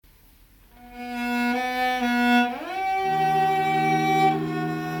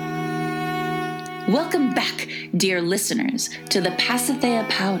Welcome back, dear listeners, to the Pasithea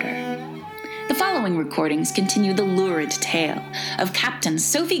Powder. The following recordings continue the lurid tale of Captain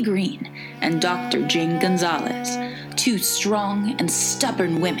Sophie Green and Dr. Jane Gonzalez, two strong and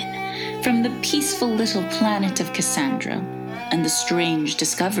stubborn women from the peaceful little planet of Cassandra, and the strange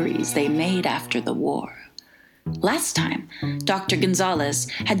discoveries they made after the war. Last time, Dr. Gonzalez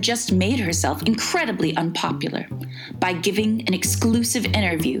had just made herself incredibly unpopular by giving an exclusive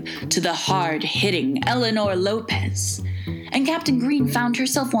interview to the hard-hitting Eleanor Lopez. And Captain Green found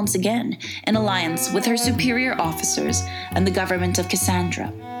herself once again in alliance with her superior officers and the government of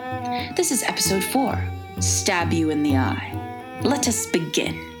Cassandra. This is episode 4, Stab You in the Eye. Let us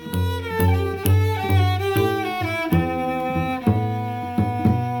begin.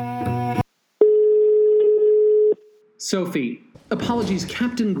 Sophie, apologies,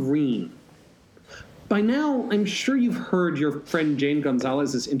 Captain Green. By now, I'm sure you've heard your friend Jane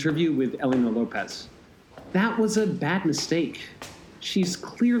Gonzalez's interview with Eleanor Lopez. That was a bad mistake. She's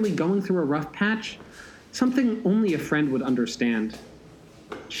clearly going through a rough patch, something only a friend would understand.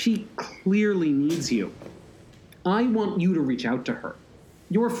 She clearly needs you. I want you to reach out to her.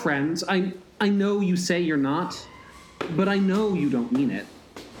 You're friends. I know you say you're not, but I know you don't mean it.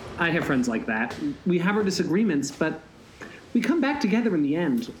 I have friends like that. We have our disagreements, but we come back together in the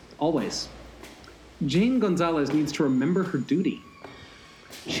end, always. Jane Gonzalez needs to remember her duty.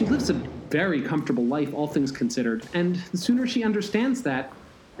 She lives a very comfortable life, all things considered, and the sooner she understands that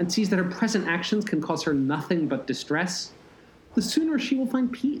and sees that her present actions can cause her nothing but distress, the sooner she will find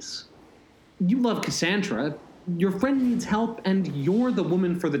peace. You love Cassandra, your friend needs help, and you're the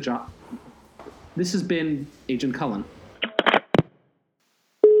woman for the job. This has been Agent Cullen.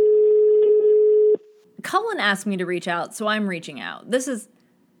 Cullen asked me to reach out, so I'm reaching out. This is...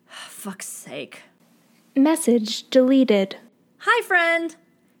 fuck's sake. Message deleted. Hi, friend!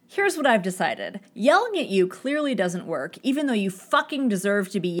 Here's what I've decided. Yelling at you clearly doesn't work, even though you fucking deserve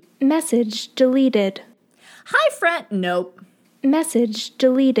to be... Message deleted. Hi, friend! Nope. Message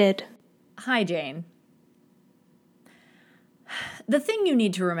deleted. Hi, Jane. The thing you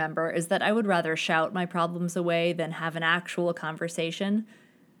need to remember is that I would rather shout my problems away than have an actual conversation,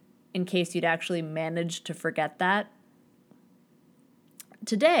 in case you'd actually managed to forget that.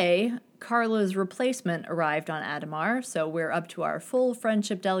 Today, Carla's replacement arrived on Adamar, so we're up to our full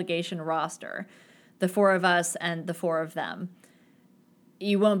friendship delegation roster. The 4 of us and the 4 of them.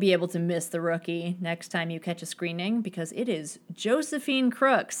 You won't be able to miss the rookie next time you catch a screening, because it is Josephine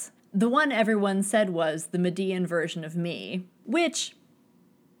Crooks, the one everyone said was the Median version of me, which...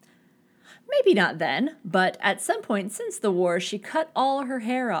 maybe not then, but at some point since the war, she cut all her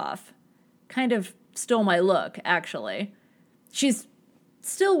hair off. Kind of stole my look, actually. She's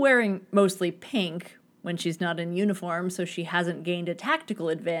still wearing mostly pink when she's not in uniform, so she hasn't gained a tactical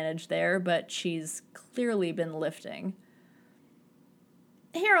advantage there, but she's clearly been lifting.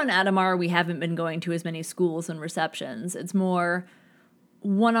 Here on Adamar, we haven't been going to as many schools and receptions. It's more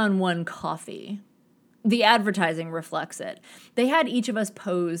one-on-one coffee. The advertising reflects it. They had each of us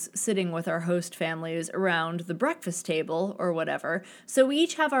pose sitting with our host families around the breakfast table or whatever, so we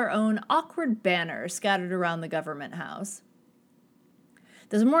each have our own awkward banner scattered around the government house.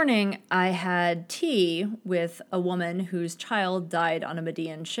 This morning, I had tea with a woman whose child died on a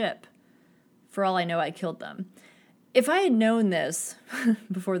Median ship. For all I know, I killed them. If I had known this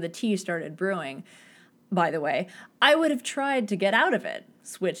before the tea started brewing, by the way, I would have tried to get out of it,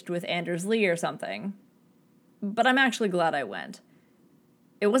 switched with Anders Lee or something. But I'm actually glad I went.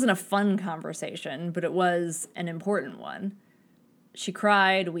 It wasn't a fun conversation, but it was an important one. She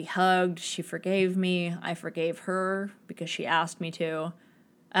cried, we hugged, she forgave me, I forgave her because she asked me to.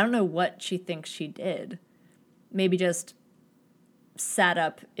 I don't know what she thinks she did. Maybe just sat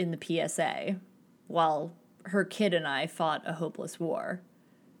up in the PSA while her kid and I fought a hopeless war.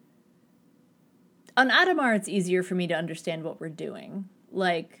 On Adamar, it's easier for me to understand what we're doing.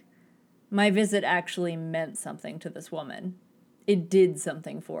 Like, my visit actually meant something to this woman. It did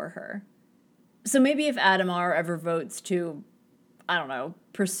something for her. So maybe if Adamar ever votes to, I don't know,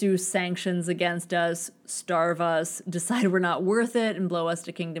 pursue sanctions against us, starve us, decide we're not worth it, and blow us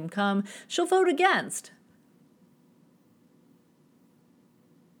to Kingdom Come, she'll vote against.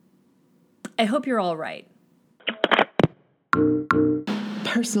 I hope you're all right.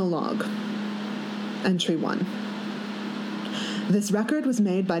 Personal log. Entry 1. This record was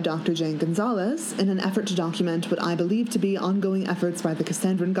made by Dr. Jane Gonzalez in an effort to document what I believe to be ongoing efforts by the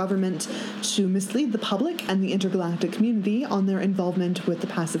Cassandran government to mislead the public and the intergalactic community on their involvement with the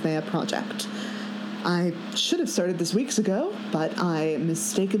Pasithea project. I should have started this weeks ago, but I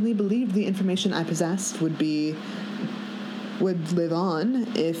mistakenly believed the information I possessed would be would live on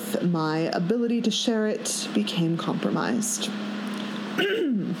if my ability to share it became compromised.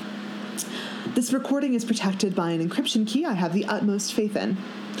 This recording is protected by an encryption key I have the utmost faith in.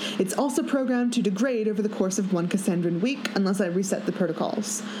 It's also programmed to degrade over the course of one Cassandran week unless I reset the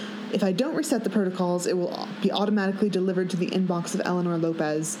protocols. If I don't reset the protocols, it will be automatically delivered to the inbox of Eleanor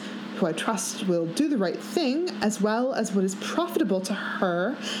Lopez, who I trust will do the right thing, as well as what is profitable to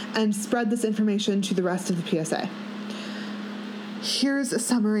her, and spread this information to the rest of the PSA. Here's a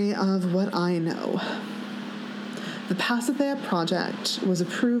summary of what I know. The Pasithea project was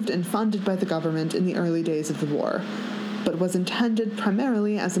approved and funded by the government in the early days of the war, but was intended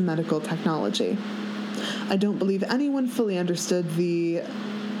primarily as a medical technology. I don't believe anyone fully understood the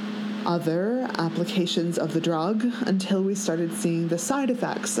other applications of the drug until we started seeing the side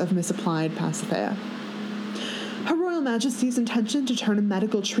effects of misapplied Pasithea. Her Royal Majesty's intention to turn a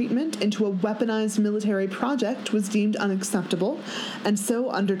medical treatment into a weaponized military project was deemed unacceptable, and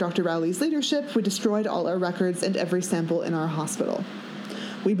so, under Dr. Rowley's leadership, we destroyed all our records and every sample in our hospital.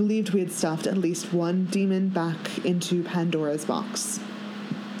 We believed we had stuffed at least one demon back into Pandora's box.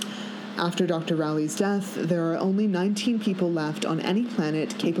 After Dr. Rowley's death, there are only 19 people left on any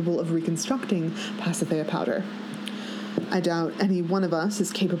planet capable of reconstructing Pasithea powder. I doubt any one of us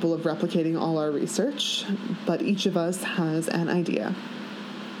is capable of replicating all our research, but each of us has an idea,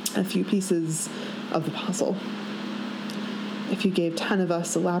 a few pieces of the puzzle. If you gave 10 of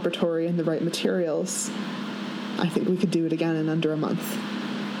us a laboratory and the right materials, I think we could do it again in under a month.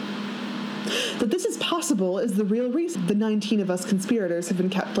 That this is possible is the real reason the 19 of us conspirators have been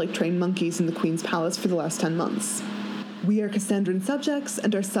kept like trained monkeys in the Queen's Palace for the last 10 months. We are Cassandran subjects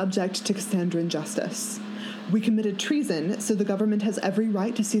and are subject to Cassandran justice. We committed treason, so the government has every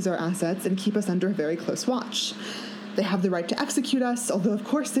right to seize our assets and keep us under a very close watch. They have the right to execute us, although of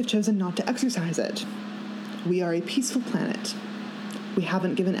course they've chosen not to exercise it. We are a peaceful planet. We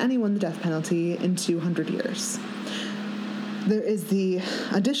haven't given anyone the death penalty in 200 years. There is the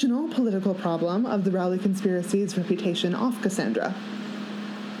additional political problem of the Rowley conspiracy's reputation off Cassandra.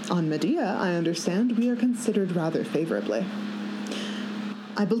 On Medea, I understand, we are considered rather favorably.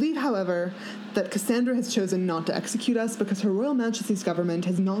 I believe, however, that Cassandra has chosen not to execute us because Her Royal Majesty's government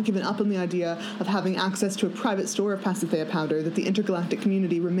has not given up on the idea of having access to a private store of Pasithea powder that the intergalactic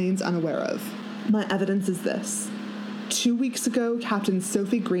community remains unaware of. My evidence is this. 2 weeks ago, Captain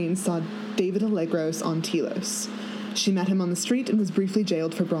Sophie Green saw David Allegros on Telos. She met him on the street and was briefly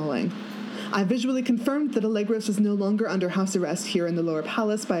jailed for brawling. I visually confirmed that Allegros was no longer under house arrest here in the Lower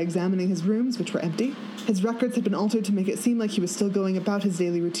Palace by examining his rooms, which were empty. His records had been altered to make it seem like he was still going about his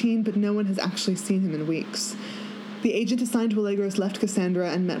daily routine, but no one has actually seen him in weeks. The agent assigned to Allegros left Cassandra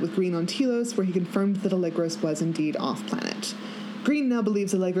and met with Green on Telos, where he confirmed that Allegros was indeed off-planet. Green now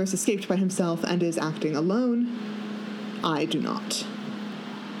believes Allegros escaped by himself and is acting alone. I do not.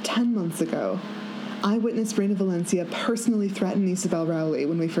 10 months ago, I witnessed Reina Valencia personally threaten Isabel Rowley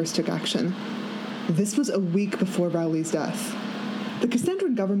when we first took action. This was a week before Rowley's death. The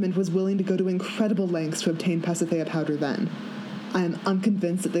Cassandran government was willing to go to incredible lengths to obtain Pasithea powder then. I am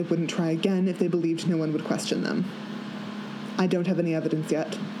unconvinced that they wouldn't try again if they believed no one would question them. I don't have any evidence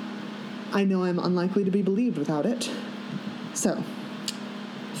yet. I know I'm unlikely to be believed without it. So,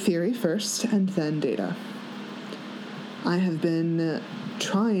 theory first, and then data. I have been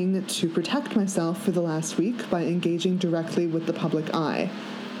trying to protect myself for the last week by engaging directly with the public eye,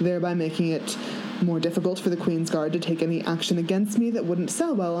 thereby making it more difficult for the Queen's Guard to take any action against me that wouldn't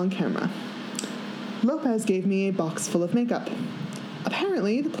sell well on camera. Lopez gave me a box full of makeup.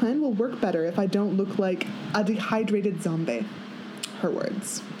 Apparently, the plan will work better if I don't look like a dehydrated zombie. Her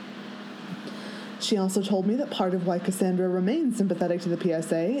words. She also told me that part of why Cassandra remains sympathetic to the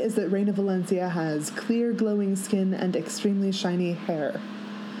PSA is that Reina Valencia has clear, glowing skin and extremely shiny hair.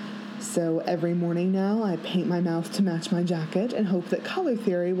 So every morning now, I paint my mouth to match my jacket and hope that color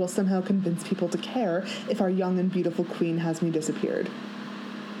theory will somehow convince people to care if our young and beautiful queen has me disappeared.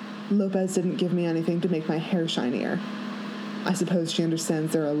 Lopez didn't give me anything to make my hair shinier. I suppose she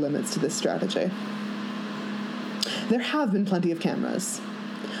understands there are limits to this strategy. There have been plenty of cameras.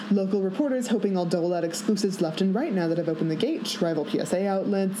 Local reporters hoping I'll dole out exclusives left and right now that I've opened the gate, rival PSA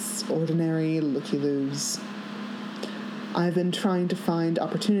outlets, ordinary looky-loos. I've been trying to find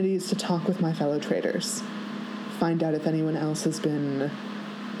opportunities to talk with my fellow traders, find out if anyone else has been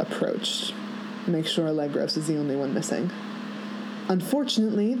approached, make sure Allegros is the only one missing.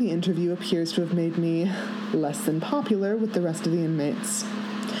 Unfortunately, the interview appears to have made me less than popular with the rest of the inmates.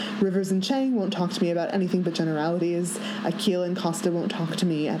 Rivers and Chang won't talk to me about anything but generalities. Akil and Costa won't talk to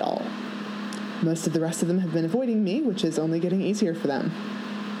me at all. Most of the rest of them have been avoiding me, which is only getting easier for them.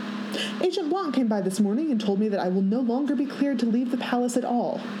 Agent Blanc came by this morning and told me that I will no longer be cleared to leave the palace at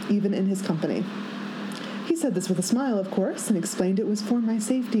all, even in his company. He said this with a smile, of course, and explained it was for my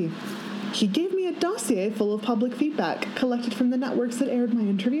safety. He gave me a dossier full of public feedback collected from the networks that aired my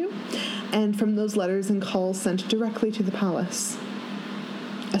interview and from those letters and calls sent directly to the palace.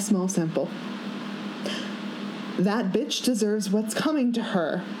 A small sample. That bitch deserves what's coming to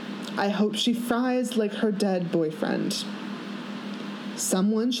her. I hope she fries like her dead boyfriend.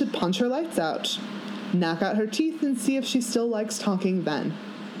 Someone should punch her lights out, knock out her teeth, and see if she still likes talking then.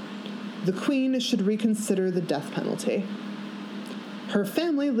 The Queen should reconsider the death penalty. Her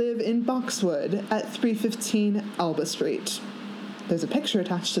family live in Boxwood at 315 Alba Street. There's a picture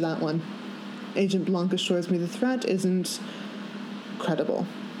attached to that one. Agent Blanc assures me the threat isn't credible.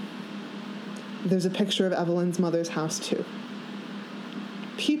 There's a picture of Evelyn's mother's house, too.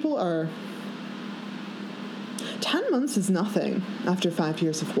 People are... 10 months is nothing after 5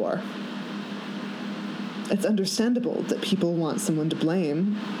 years of war. It's understandable that people want someone to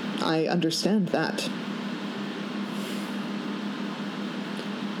blame. I understand that.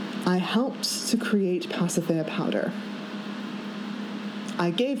 I helped to create Pasithea powder.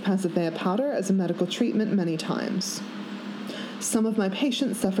 I gave Pasithea powder as a medical treatment many times. Some of my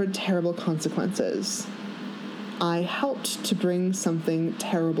patients suffered terrible consequences. I helped to bring something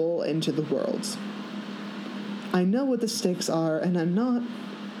terrible into the world. I know what the stakes are, and I'm not...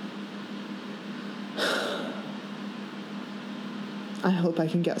 I hope I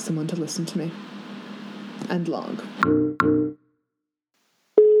can get someone to listen to me. And log.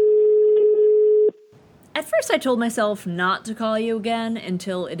 At first I told myself not to call you again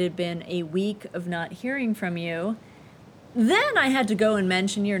until it had been a week of not hearing from you. Then I had to go and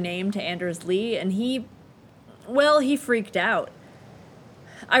mention your name to Anders Lee, and he freaked out.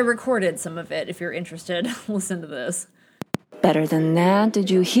 I recorded some of it, if you're interested. Listen to this. Better than that, did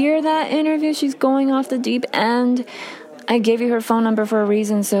you hear that interview? She's going off the deep end. I gave you her phone number for a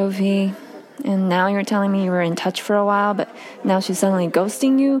reason, Sophie. And now you're telling me you were in touch for a while, but now she's suddenly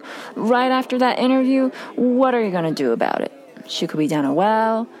ghosting you right after that interview? What are you going to do about it? She could be down a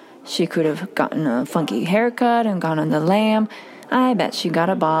well. She could have gotten a funky haircut and gone on the lam. I bet she got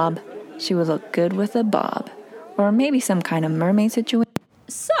a bob. She would look good with a bob. Or maybe some kind of mermaid situation.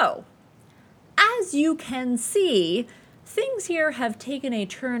 So, as you can see, things here have taken a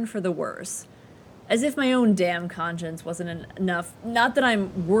turn for the worse. As if my own damn conscience wasn't enough. Not that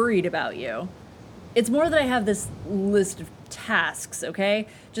I'm worried about you. It's more that I have this list of tasks, okay?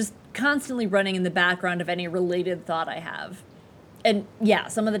 Just constantly running in the background of any related thought I have. And yeah,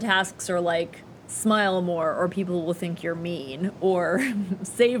 some of the tasks are like, smile more or people will think you're mean, or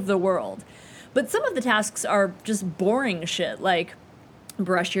save the world. But some of the tasks are just boring shit, like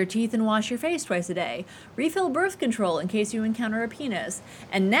brush your teeth and wash your face twice a day, refill birth control in case you encounter a penis,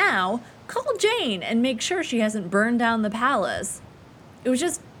 and now, call Jane and make sure she hasn't burned down the palace. It was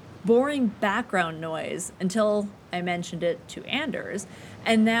just boring background noise until I mentioned it to Anders,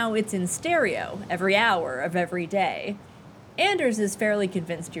 and now it's in stereo every hour of every day. Anders is fairly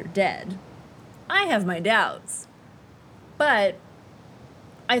convinced you're dead. I have my doubts. But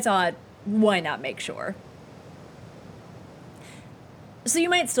I thought, why not make sure? So you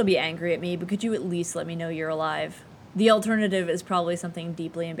might still be angry at me, but could you at least let me know you're alive? The alternative is probably something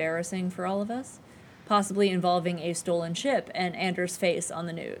deeply embarrassing for all of us, possibly involving a stolen ship and Anders' face on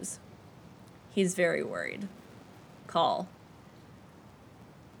the news. He's very worried. Call.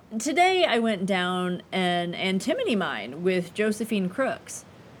 Today I went down an antimony mine with Josephine Crooks.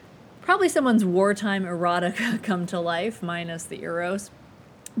 Probably someone's wartime erotica come to life, minus the Eros.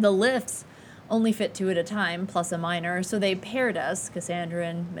 The lifts only fit 2 at a time, plus a miner, so they paired us, Cassandra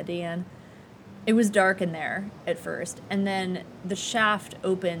and Median. It was dark in there at first, and then the shaft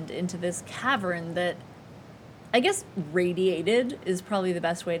opened into this cavern that, I guess radiated is probably the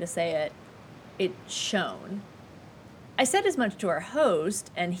best way to say it. It shone. I said as much to our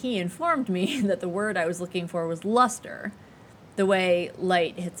host, and he informed me that the word I was looking for was luster, the way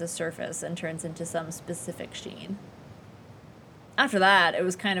light hits a surface and turns into some specific sheen. After that, it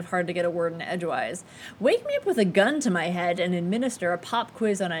was kind of hard to get a word in edgewise. Wake me up with a gun to my head and administer a pop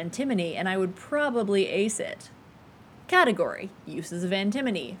quiz on antimony, and I would probably ace it. Category: uses of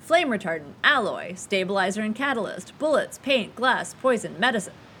antimony, flame retardant, alloy, stabilizer and catalyst, bullets, paint, glass, poison,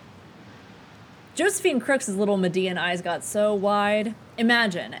 medicine. Josephine Crooks' little Median eyes got so wide.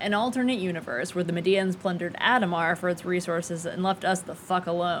 Imagine an alternate universe where the Medians plundered Adamar for its resources and left us the fuck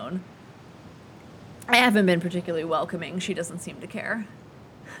alone. I haven't been particularly welcoming. She doesn't seem to care.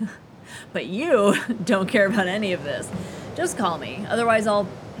 But you don't care about any of this. Just call me. Otherwise I'll...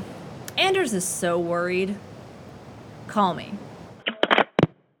 Anders is so worried. Call me.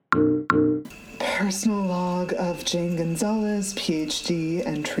 Personal log of Jane Gonzalez, PhD,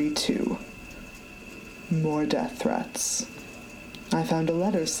 entry 2. More death threats. I found a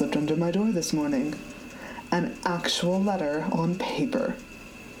letter slipped under my door this morning. An actual letter on paper.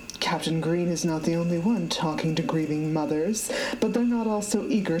 Captain Green is not the only one talking to grieving mothers, but they're not all so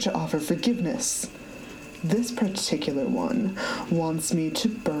eager to offer forgiveness. This particular one wants me to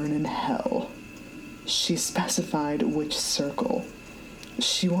burn in hell. She specified which circle.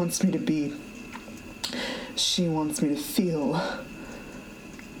 She wants me to feel.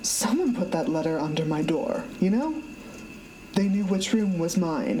 Someone put that letter under my door, you know? They knew which room was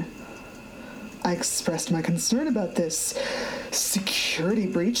mine. I expressed my concern about this security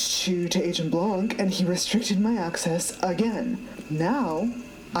breach to Agent Blanc, and he restricted my access again. Now,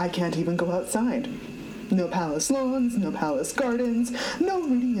 I can't even go outside. No palace lawns, no palace gardens, no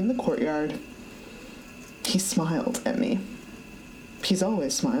reading in the courtyard. He smiled at me. He's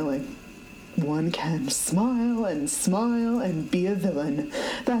always smiling. One can smile and be a villain.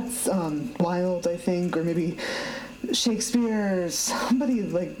 That's, Wilde, I think, or maybe Shakespeare, somebody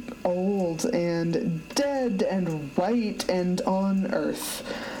like old and dead and white and on Earth.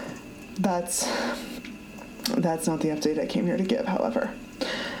 That's not the update I came here to give, however.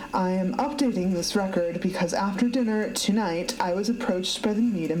 I am updating this record because after dinner tonight, I was approached by the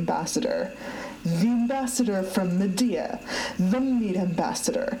Mead Ambassador. The ambassador from Medea. The Mead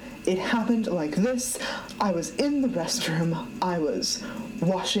Ambassador. It happened like this. I was in the restroom. I was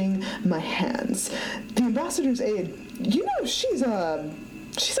washing my hands. The ambassador's aide, you know, she's a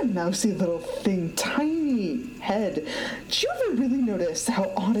mousy little thing, tiny head. Do you ever really notice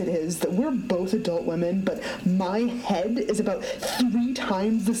how odd it is that we're both adult women, but my head is about 3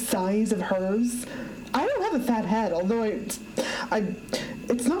 times the size of hers? I don't have a fat head, although it's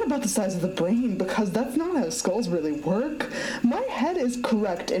not about the size of the brain, because that's not how skulls really work. My head is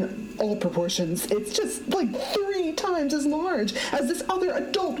correct in all proportions. It's just like 3 times as large as this other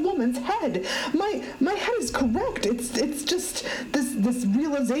adult woman's head. My head is correct. It's just this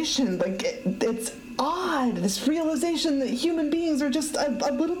realization, like it's odd. This realization that human beings are just a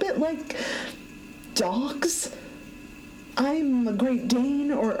little bit like dogs. I'm a Great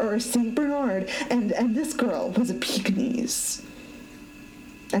Dane or a Saint Bernard, and this girl was a Pekingese.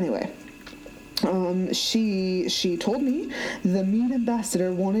 Anyway, she told me the Mead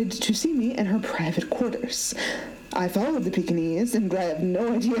Ambassador wanted to see me in her private quarters. I followed the Pekingese, and I have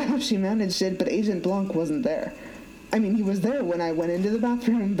no idea how she managed it, but Agent Blanc wasn't there. I mean, he was there when I went into the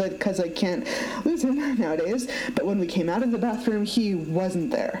bathroom, but because I can't lose him nowadays, but when we came out of the bathroom, he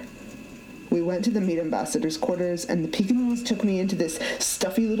wasn't there. We went to the Mead Ambassador's quarters, and the Pekingese took me into this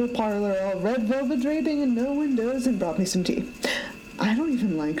stuffy little parlor, all red velvet draping and no windows, and brought me some tea. I don't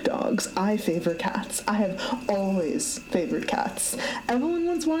even like dogs. I favor cats. I have always favored cats. Evelyn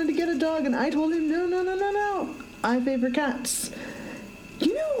once wanted to get a dog, and I told him, no. I favor cats.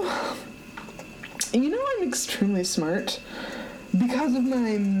 You know I'm extremely smart. Because of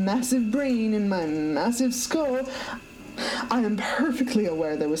my massive brain and my massive skull, I am perfectly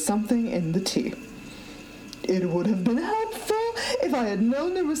aware there was something in the tea. It would have been helpful if I had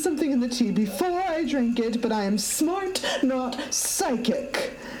known there was something in the tea before I drank it, but I am smart, not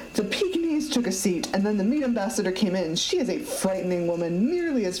psychic. The Pekingese took a seat, and then the Mead Ambassador came in. She is a frightening woman,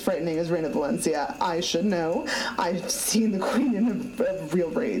 nearly as frightening as Reina Valencia. I should know. I've seen the Queen in a real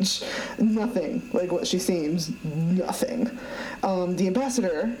rage. Nothing like what she seems. Nothing. The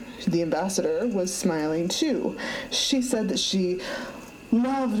ambassador was smiling too. She said that she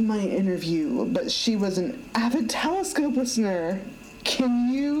loved my interview, but she was an avid Telescope listener.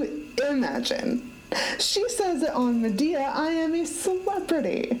 Can you imagine? She says that on Medea, I am a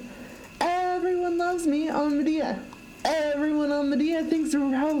celebrity. Everyone loves me on Medea. Everyone on Medea thinks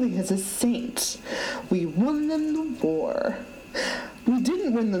Rowley is a saint. We won them the war. We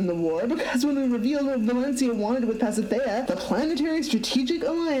didn't win them the war because when we revealed what Valencia wanted with Pasithea, the Planetary Strategic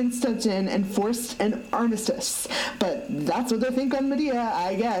Alliance stepped in and forced an armistice. But that's what they think on Medea,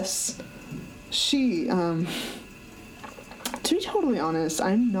 I guess. To be totally honest,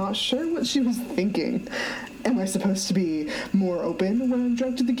 I'm not sure what she was thinking. Am I supposed to be more open when I'm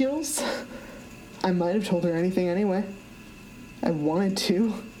drugged to the gills? I might have told her anything anyway. I wanted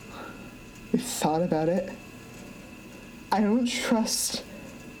to. We thought about it. I don't trust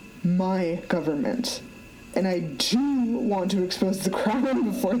my government. And I do want to expose the crown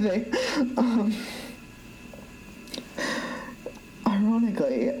before they,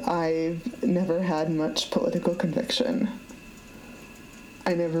 Ironically, I've never had much political conviction.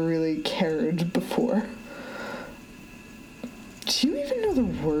 I never really cared before. Do you even know the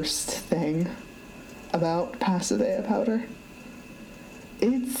worst thing about Pasithea powder?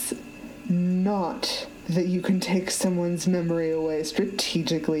 It's not that you can take someone's memory away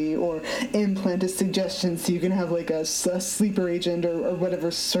strategically or implant a suggestion so you can have like a sleeper agent or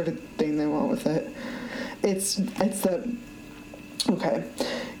whatever sort of thing they want with it. It's that, okay,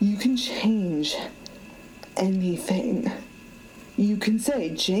 you can change anything. You can say,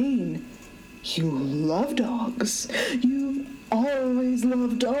 Jane, you love dogs. You always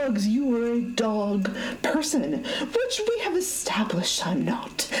loved dogs. You were a dog person, which we have established I'm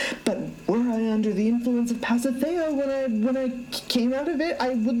not. But were I under the influence of Pasithea when I came out of it, I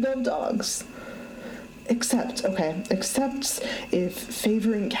would love dogs. Except if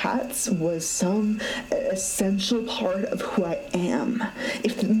favoring cats was some essential part of who I am.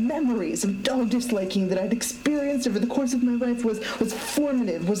 If the memories of dog disliking that I'd experienced over the course of my life was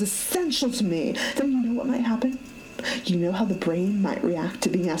formative, was essential to me, then you know what might happen? You know how the brain might react to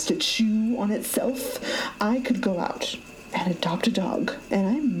being asked to chew on itself? I could go out and adopt a dog, and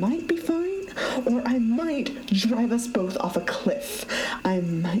I might be fine, or I might drive us both off a cliff. I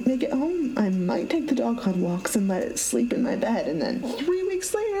might make it home. I might take the dog on walks and let it sleep in my bed, and then 3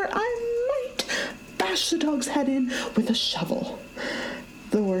 weeks later, I might bash the dog's head in with a shovel.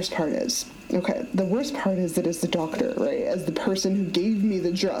 The worst part is that as the doctor, right, as the person who gave me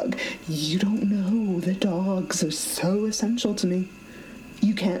the drug, you don't know that dogs are so essential to me.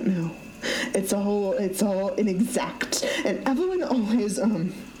 You can't know. It's all inexact. And Evelyn always,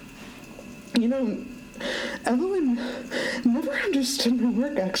 Evelyn never understood my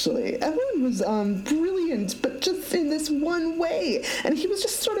work, actually. Evelyn was brilliant, but just in this one way. And he was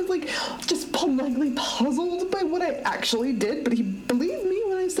just sort of just politely puzzled by what I actually did, but he believed me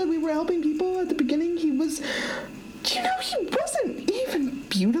when I said we were helping people at the beginning. He wasn't even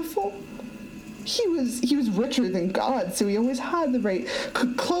beautiful. He was richer than God, so he always had the right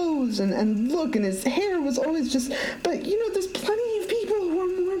clothes and look, and his hair was always just, but there's plenty of people who are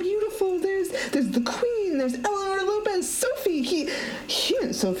more beautiful. There's the Queen, there's Eleanor Lopez, Sophie. He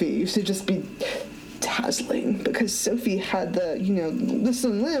and Sophie used to just be dazzling because Sophie had the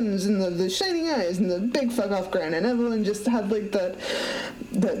slim limbs and the shining eyes and the big fuck off grin, and Evelyn just had that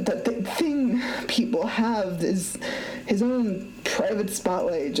thing people have, is his own private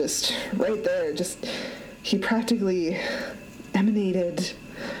spotlight just right there. Just he practically emanated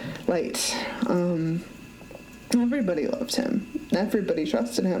light. Everybody loved him. Everybody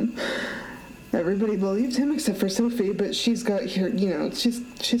trusted him. Everybody believed him except for Sophie, but she's got her,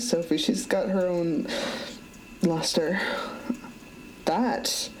 she's Sophie. She's got her own luster.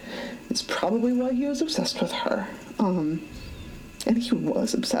 That is probably why he was obsessed with her. And he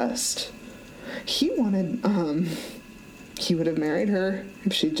was obsessed. He wanted, he would have married her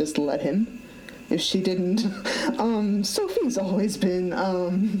if she'd just let him. If she didn't. Sophie's always been,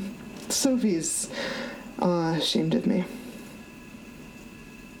 Sophie's ashamed of me.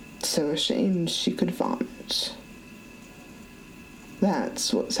 So ashamed she could vomit.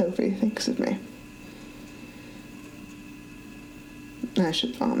 That's what Sophie thinks of me. I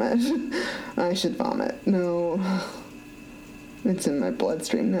should vomit. No. It's in my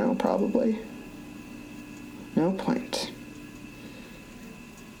bloodstream now, probably. No point.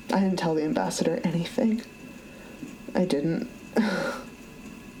 I didn't tell the ambassador anything. I didn't.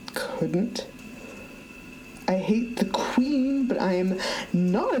 Couldn't. I hate the Queen, but I am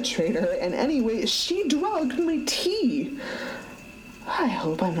not a traitor, and anyway, she drugged my tea. I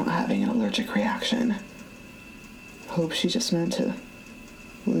hope I'm not having an allergic reaction. Hope she just meant to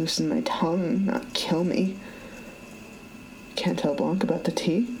loosen my tongue, not kill me. Can't tell Blanc about the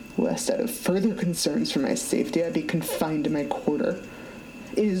tea, lest out of further concerns for my safety I be confined to my quarter.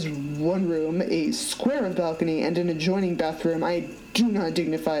 It is one room, a square of balcony, and an adjoining bathroom. I do not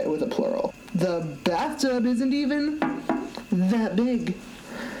dignify it with a plural. The bathtub isn't even that big.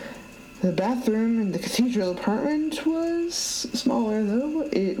 The bathroom in the cathedral apartment was smaller, though.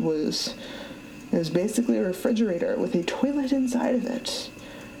 It was basically a refrigerator with a toilet inside of it.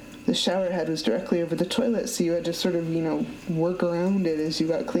 The shower head was directly over the toilet, so you had to sort of, work around it as you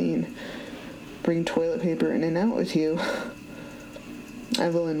got clean. Bring toilet paper in and out with you.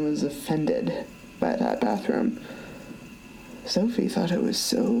 Evelyn was offended by that bathroom. Sophie thought it was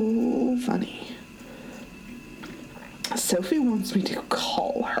so funny. Sophie wants me to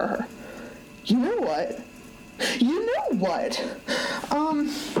call her. You know what?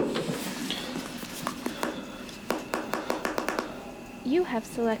 You have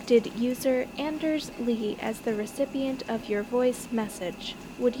selected user Anders Lee as the recipient of your voice message.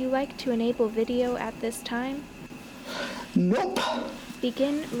 Would you like to enable video at this time? Nope.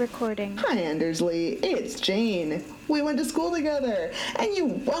 Begin recording. Hi, Andersley. It's Jane. We went to school together, and you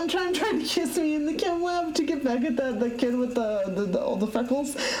one time tried to kiss me in the chem lab to get back at the kid with all the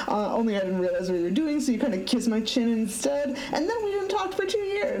freckles. Only I didn't realize what you were doing, so you kind of kissed my chin instead, and then we didn't talk for 2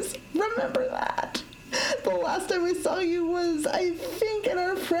 years. Remember that? The last time we saw you was, I think, at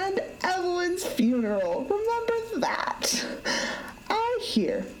our friend Evelyn's funeral. Remember that? I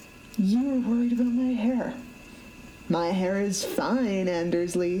hear you were worried about my hair. My hair is fine,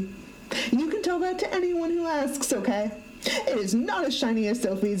 Andersley. You can tell that to anyone who asks, okay? It is not as shiny as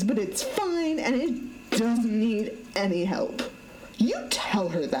Sophie's, but it's fine, and it doesn't need any help. You tell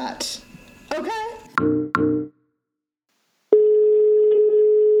her that, okay?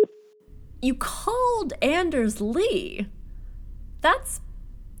 You called Anders Lee. That's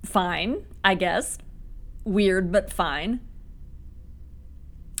fine, I guess. Weird, but fine.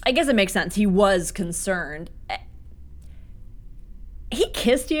 I guess it makes sense. He was concerned. He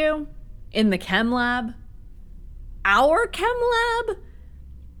kissed you in the chem lab? Our chem lab?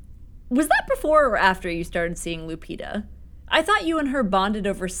 Was that before or after you started seeing Lupita? I thought you and her bonded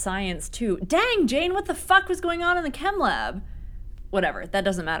over science too. Dang, Jane, what the fuck was going on in the chem lab? Whatever, that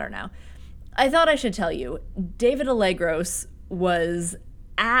doesn't matter now. I thought I should tell you, David Allegros was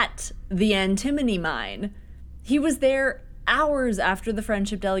at the antimony mine. He was there hours after the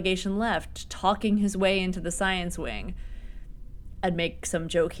friendship delegation left, talking his way into the science wing. I'd make some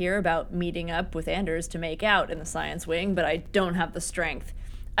joke here about meeting up with Anders to make out in the science wing, but I don't have the strength.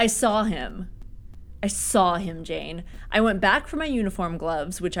 I saw him, Jane. I went back for my uniform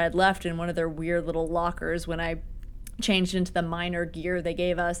gloves, which I'd left in one of their weird little lockers when I changed into the minor gear they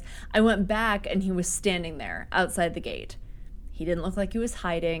gave us. I went back and he was standing there outside the gate. He didn't look like he was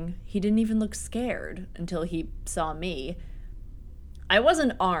hiding. He didn't even look scared until he saw me. I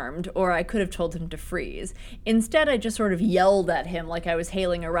wasn't armed, or I could have told him to freeze. Instead, I just sort of yelled at him like I was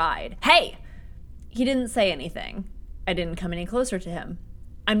hailing a ride. Hey! He didn't say anything. I didn't come any closer to him.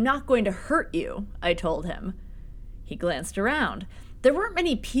 I'm not going to hurt you, I told him. He glanced around. There weren't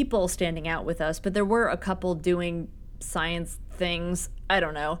many people standing out with us, but there were a couple doing science things. I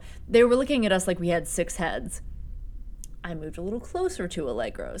don't know. They were looking at us like we had 6 heads. I moved a little closer to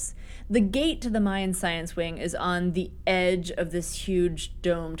Allegros. The gate to the mine science wing is on the edge of this huge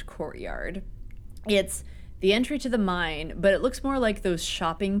domed courtyard. It's the entry to the mine, but it looks more like those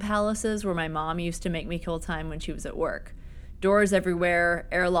shopping palaces where my mom used to make me kill time when she was at work. Doors everywhere,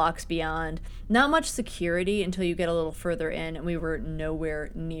 airlocks beyond. Not much security until you get a little further in, and we were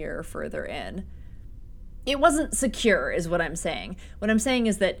nowhere near further in. It wasn't secure, is what I'm saying. What I'm saying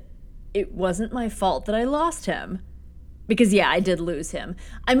is that it wasn't my fault that I lost him. Because, yeah, I did lose him.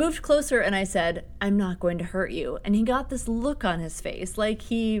 I moved closer and I said, I'm not going to hurt you. And he got this look on his face, like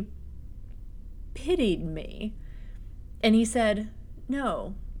he pitied me. And he said,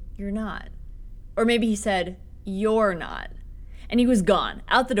 no, you're not. Or maybe he said, you're not. And he was gone,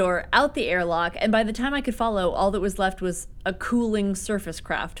 out the door, out the airlock, and by the time I could follow, all that was left was a cooling surface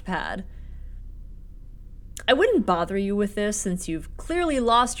craft pad. I wouldn't bother you with this since you've clearly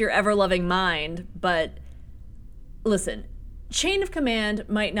lost your ever-loving mind, but listen, chain of command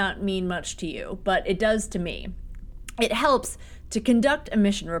might not mean much to you, but it does to me. It helps to conduct a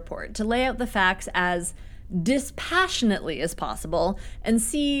mission report, to lay out the facts as dispassionately as possible, and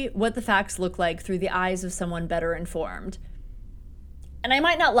see what the facts look like through the eyes of someone better informed. And I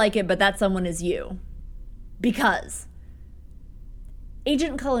might not like it, but that someone is you. Because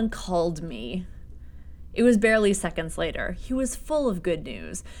Agent Cullen called me. It was barely seconds later. He was full of good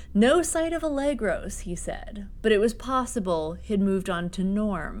news. No sight of Allegros, he said, but it was possible he'd moved on to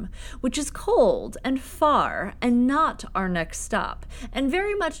Norm, which is cold and far and not our next stop, and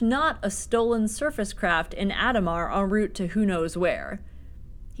very much not a stolen surface craft in Adamar en route to who knows where.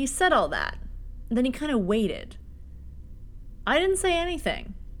 He said all that, then he kind of waited. I didn't say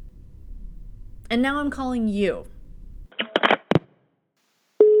anything. And now I'm calling you.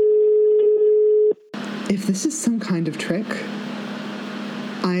 If this is some kind of trick,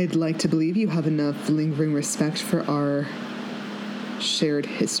 I'd like to believe you have enough lingering respect for our shared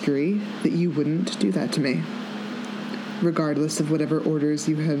history that you wouldn't do that to me, regardless of whatever orders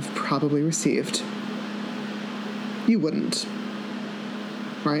you have probably received. You wouldn't,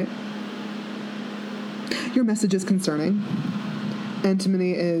 right? Your message is concerning.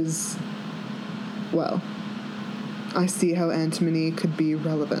 Antimony is, well, I see how antimony could be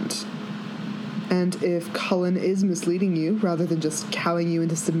relevant. And if Cullen is misleading you, rather than just cowing you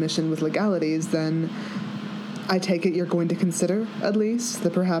into submission with legalities, then I take it you're going to consider, at least,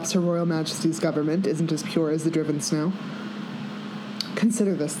 that perhaps Her Royal Majesty's government isn't as pure as the driven snow.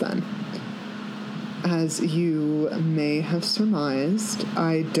 Consider this, then. As you may have surmised,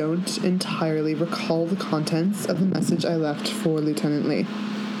 I don't entirely recall the contents of the message I left for Lieutenant Lee.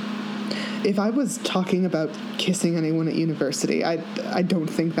 If I was talking about kissing anyone at university, I don't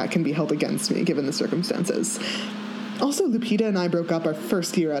think that can be held against me, given the circumstances. Also, Lupita and I broke up our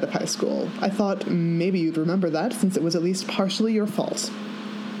first year out of high school. I thought maybe you'd remember that, since it was at least partially your fault.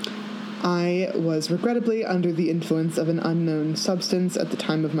 I was regrettably under the influence of an unknown substance at the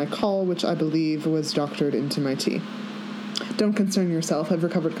time of my call, which I believe was doctored into my tea. Don't concern yourself, I've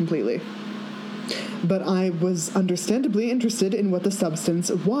recovered completely. But I was understandably interested in what the substance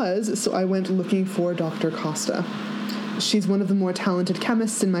was, so I went looking for Dr. Costa. She's one of the more talented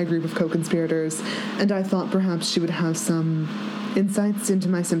chemists in my group of co-conspirators, and I thought perhaps she would have some insights into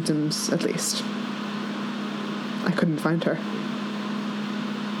my symptoms, at least. I couldn't find her.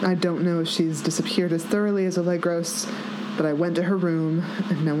 I don't know if she's disappeared as thoroughly as Allegros, but I went to her room,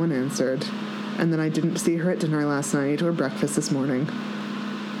 and no one answered. And then I didn't see her at dinner last night or breakfast this morning.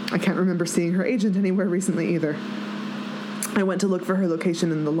 I can't remember seeing her agent anywhere recently either. I went to look for her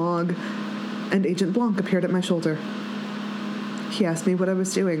location in the log, and Agent Blanc appeared at my shoulder. He asked me what I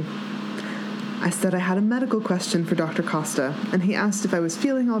was doing. I said I had a medical question for Dr. Costa, and he asked if I was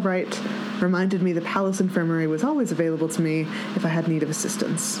feeling all right, reminded me the Palace Infirmary was always available to me if I had need of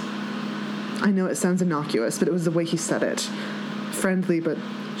assistance. I know it sounds innocuous, but it was the way he said it. Friendly, but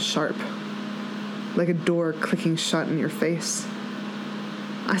sharp. Like a door clicking shut in your face.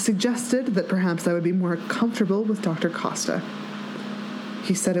 I suggested that perhaps I would be more comfortable with Dr. Costa.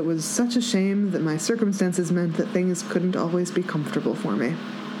 He said it was such a shame that my circumstances meant that things couldn't always be comfortable for me.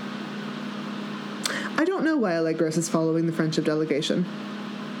 I don't know why Allegros is following the friendship delegation.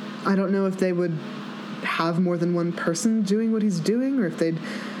 I don't know if they would have more than one person doing what he's doing, or if they'd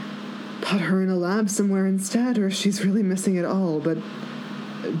put her in a lab somewhere instead, or if she's really missing it all, but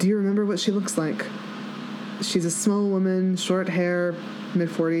do you remember what she looks like? She's a small woman, short hair,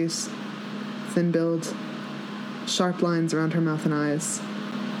 mid-40s, thin build, sharp lines around her mouth and eyes.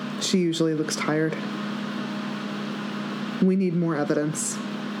 She usually looks tired. We need more evidence.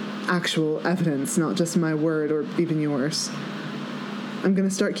 Actual evidence, not just my word or even yours. I'm going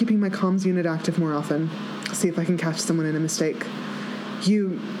to start keeping my comms unit active more often, see if I can catch someone in a mistake.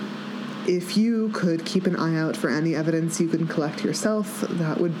 If you could keep an eye out for any evidence you can collect yourself,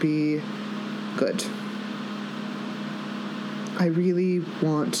 that would be good. I really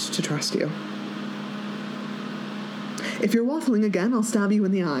want to trust you. If you're waffling again, I'll stab you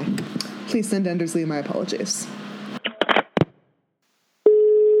in the eye. Please send Endersley my apologies.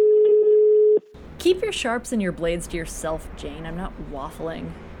 Keep your sharps and your blades to yourself, Jane. I'm not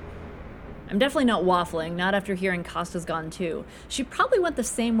waffling. I'm definitely not waffling, not after hearing Costa's gone too. She probably went the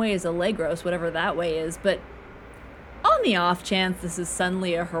same way as Allegros, whatever that way is, but on the off chance this is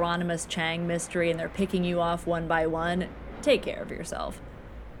suddenly a Hieronymus Chang mystery and they're picking you off one by one, take care of yourself.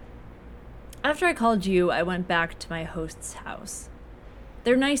 After I called you, I went back to my host's house.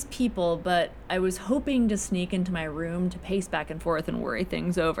 They're nice people, but I was hoping to sneak into my room to pace back and forth and worry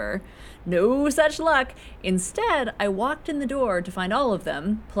things over. No such luck. Instead, I walked in the door to find all of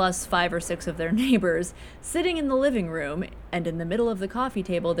them, plus 5 or 6 of their neighbors, sitting in the living room, and in the middle of the coffee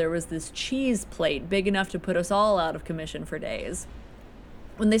table there was this cheese plate big enough to put us all out of commission for days.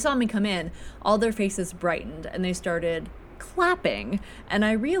 When they saw me come in, all their faces brightened, and they started clapping, and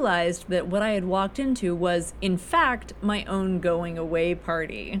I realized that what I had walked into was, in fact, my own going away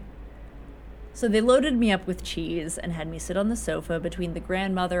party. So they loaded me up with cheese and had me sit on the sofa between the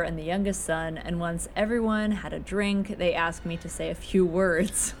grandmother and the youngest son, and once everyone had a drink, they asked me to say a few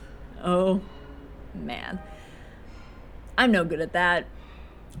words. Oh, man. I'm no good at that.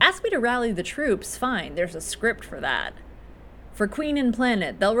 Ask me to rally the troops, fine, there's a script for that. For Queen and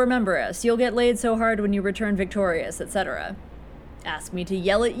Planet, they'll remember us, you'll get laid so hard when you return victorious, etc. Ask me to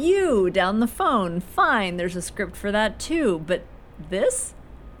yell at you down the phone, fine, there's a script for that too, but this?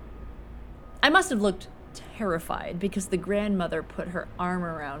 I must have looked terrified because the grandmother put her arm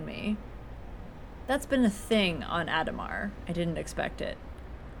around me. That's been a thing on Adamar. I didn't expect it.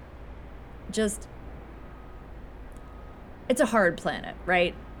 It's a hard planet,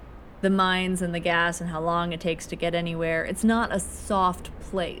 right? The mines and the gas and how long it takes to get anywhere. It's not a soft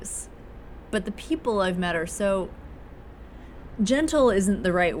place. But the people I've met are so... gentle isn't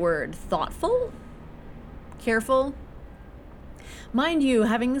the right word. Thoughtful? Careful? Mind you,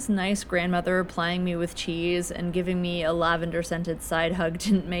 having this nice grandmother plying me with cheese and giving me a lavender-scented side hug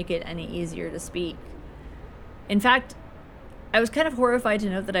didn't make it any easier to speak. In fact, I was kind of horrified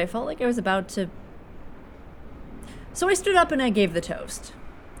to note that I felt like I was about to... So I stood up and I gave the toast.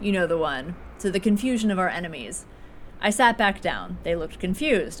 You know the one. To the confusion of our enemies. I sat back down. They looked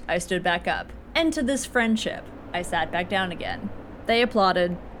confused. I stood back up. End to this friendship. I sat back down again. They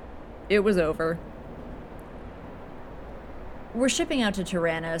applauded. It was over. We're shipping out to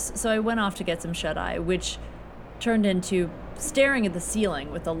Tyrannus, so I went off to get some shut-eye, which turned into staring at the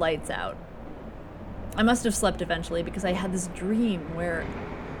ceiling with the lights out. I must have slept eventually because I had this dream where...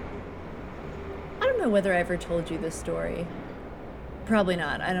 I don't know whether I ever told you this story. Probably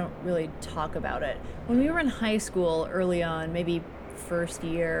not. I don't really talk about it. When we were in high school early on, maybe first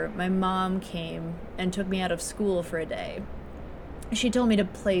year, my mom came and took me out of school for a day. She told me to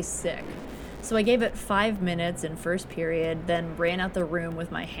play sick. So I gave it 5 minutes in first period, then ran out the room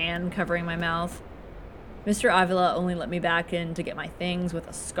with my hand covering my mouth. Mr. Avila only let me back in to get my things with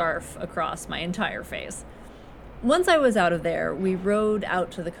a scarf across my entire face. Once I was out of there, we rode out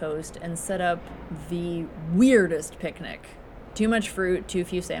to the coast and set up the weirdest picnic. Too much fruit, too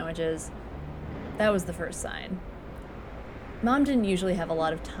few sandwiches. That was the first sign. Mom didn't usually have a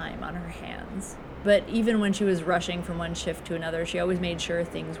lot of time on her hands, but even when she was rushing from one shift to another, she always made sure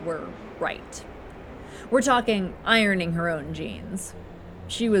things were right. We're talking ironing her own jeans.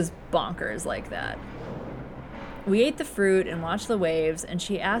 She was bonkers like that. We ate the fruit and watched the waves, and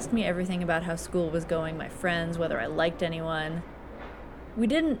she asked me everything about how school was going, my friends, whether I liked anyone. We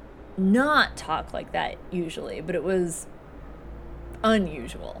didn't not talk like that usually, but it was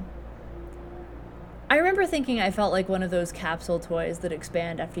unusual. I remember thinking I felt like one of those capsule toys that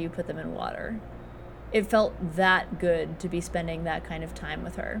expand after you put them in water. It felt that good to be spending that kind of time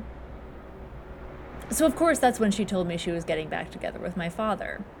with her. So of course that's when she told me she was getting back together with my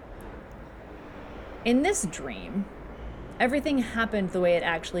father. In this dream, everything happened the way it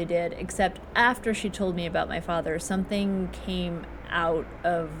actually did, except after she told me about my father, something came out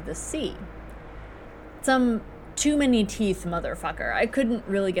of the sea. Some too many teeth motherfucker. I couldn't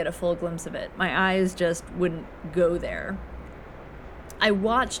really get a full glimpse of it. My eyes just wouldn't go there. I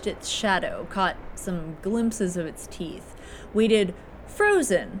watched its shadow, caught some glimpses of its teeth, waited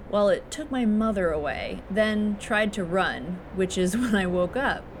frozen while it took my mother away, then tried to run, which is when I woke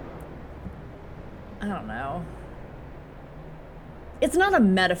up. I don't know. It's not a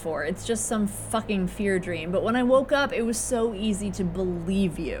metaphor, it's just some fucking fear dream, but when I woke up, it was so easy to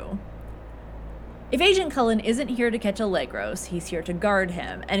believe you. If Agent Cullen isn't here to catch Allegros, he's here to guard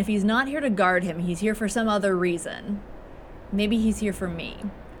him, and if he's not here to guard him, he's here for some other reason. Maybe he's here for me.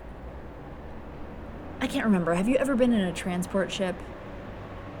 I can't remember, have you ever been in a transport ship?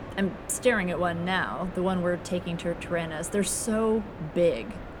 I'm staring at one now, the one we're taking to Tyrannus. They're so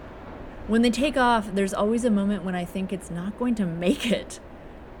big. When they take off, there's always a moment when I think it's not going to make it.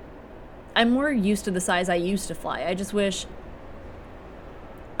 I'm more used to the size I used to fly. I just wish...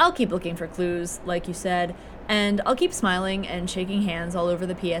 I'll keep looking for clues, like you said, and I'll keep smiling and shaking hands all over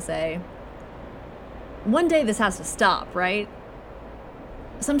the PSA. One day this has to stop, right?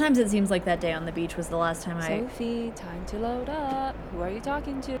 Sometimes it seems like that day on the beach was the last time Sophie, time to load up. Who are you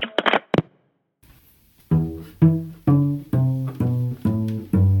talking to?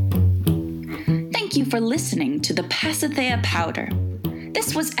 Thank you for listening to the Pasithea Powder.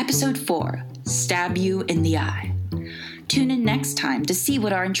 This was episode 4, Stab You in the Eye. Tune in next time to see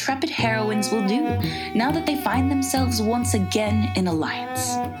what our intrepid heroines will do now that they find themselves once again in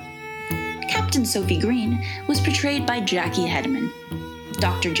alliance. Captain Sophie Green was portrayed by Jackie Hedman.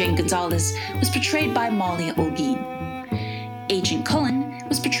 Dr. Jane Gonzalez was portrayed by Molly Olguin. Agent Cullen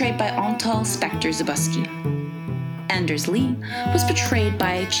was portrayed by Antal Spector Zabuski. Anders Lee was portrayed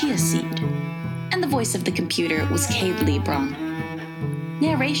by Chia Seed. And the voice of the computer was Cade Lee Braun.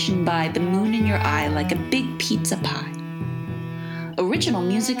 Narration by The Moon in Your Eye Like a Big Pizza Pie. Original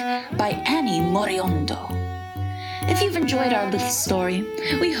music by Annie Moriondo. If you've enjoyed our little story,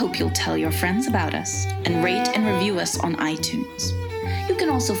 we hope you'll tell your friends about us and rate and review us on iTunes. You can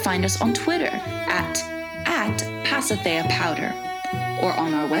also find us on Twitter at Pasithea Powder or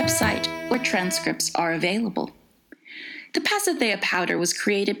on our website where transcripts are available. The Pasithea Powder was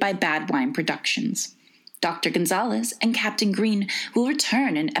created by Bad Wine Productions. Dr. Gonzalez and Captain Green will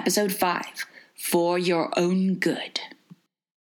return in episode 5 for your own good.